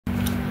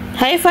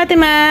Hi,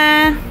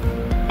 Fatima.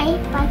 Hi,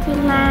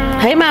 Fatima.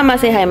 Hi, Mama.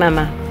 Say hi,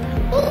 Mama.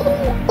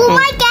 Oh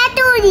my God,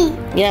 Daddy.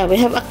 Yeah, we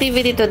have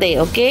activity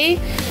today, okay?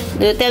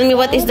 Do you tell me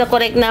what is the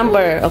correct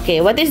number?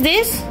 Okay, what is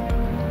this?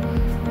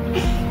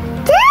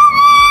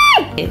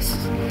 Yes.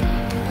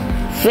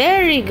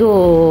 Very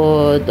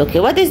good.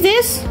 Okay, what is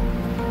this?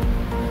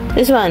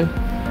 This one.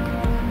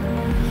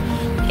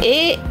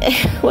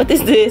 What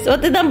is this?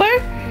 What is the number?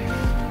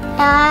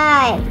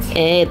 8.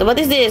 8. What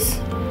is this?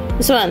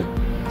 This one.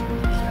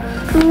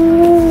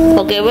 2.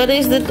 Okay, where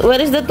is the 2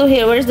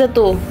 here? Where is the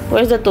 2?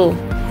 Where's the 2?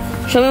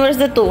 Show me where's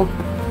the 2.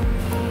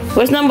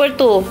 Where's number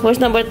 2? Where's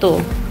number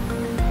 2?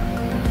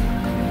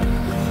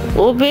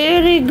 Oh,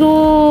 very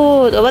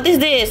good. Oh, what is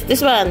this?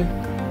 This one.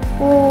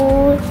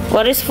 4.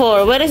 What is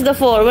 4? Where is the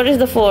 4? Where is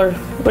the 4?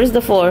 Where is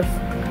the 4?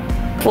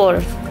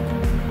 4.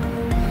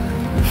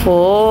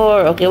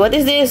 4. Okay, what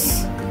is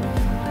this?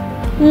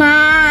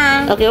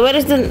 9. Okay, where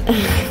is the...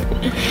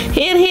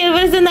 Here.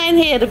 Where is the 9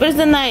 here? Where is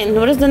the 9?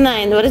 Where is the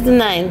 9? Where is the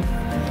 9?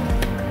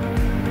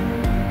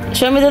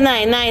 Show me the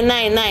 9. 9.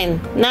 9.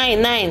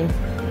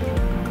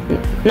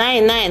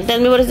 Tell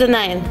me what is the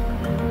 9?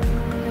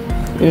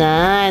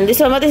 9. This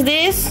one, what is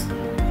this?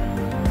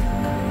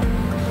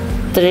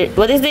 3.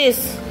 What is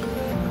this?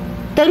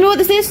 Tell me what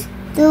is this?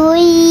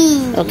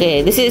 3.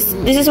 Okay, this is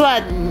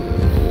what?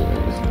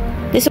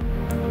 This. 8.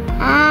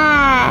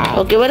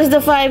 Okay, what is the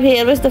 5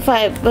 here? Where's the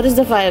 5? What is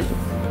the 5?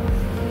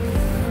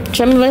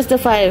 Show me where's the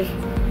 5?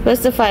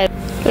 Where's the 5?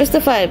 Where's the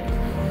 5?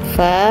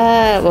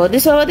 5. Oh,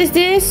 this one, what is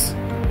this?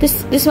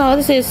 This one, what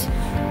is this?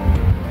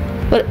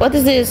 What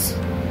is this?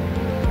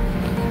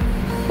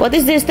 What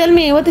is this? Tell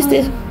me, what is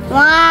this?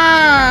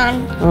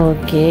 1.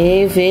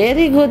 Okay,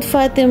 very good,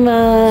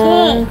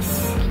 Fatima.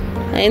 6.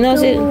 I know.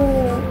 2.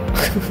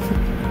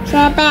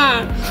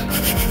 7.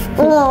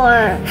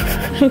 4.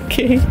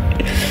 Okay.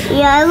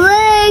 You're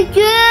very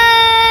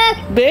good.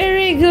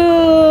 Very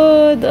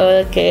good.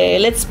 Okay,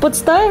 let's put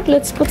star.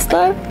 Check.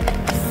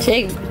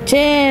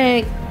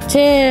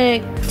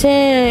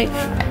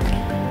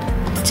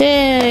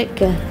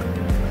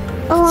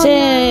 Oh,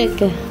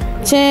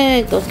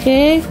 Check.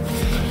 Okay.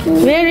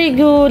 Very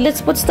good.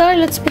 Let's put star.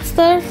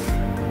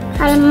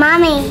 Hi,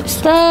 Mommy.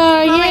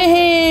 Star.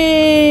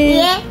 Yay.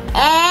 Yeah.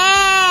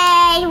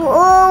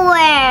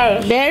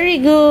 Over. Very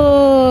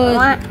good.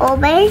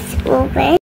 Over.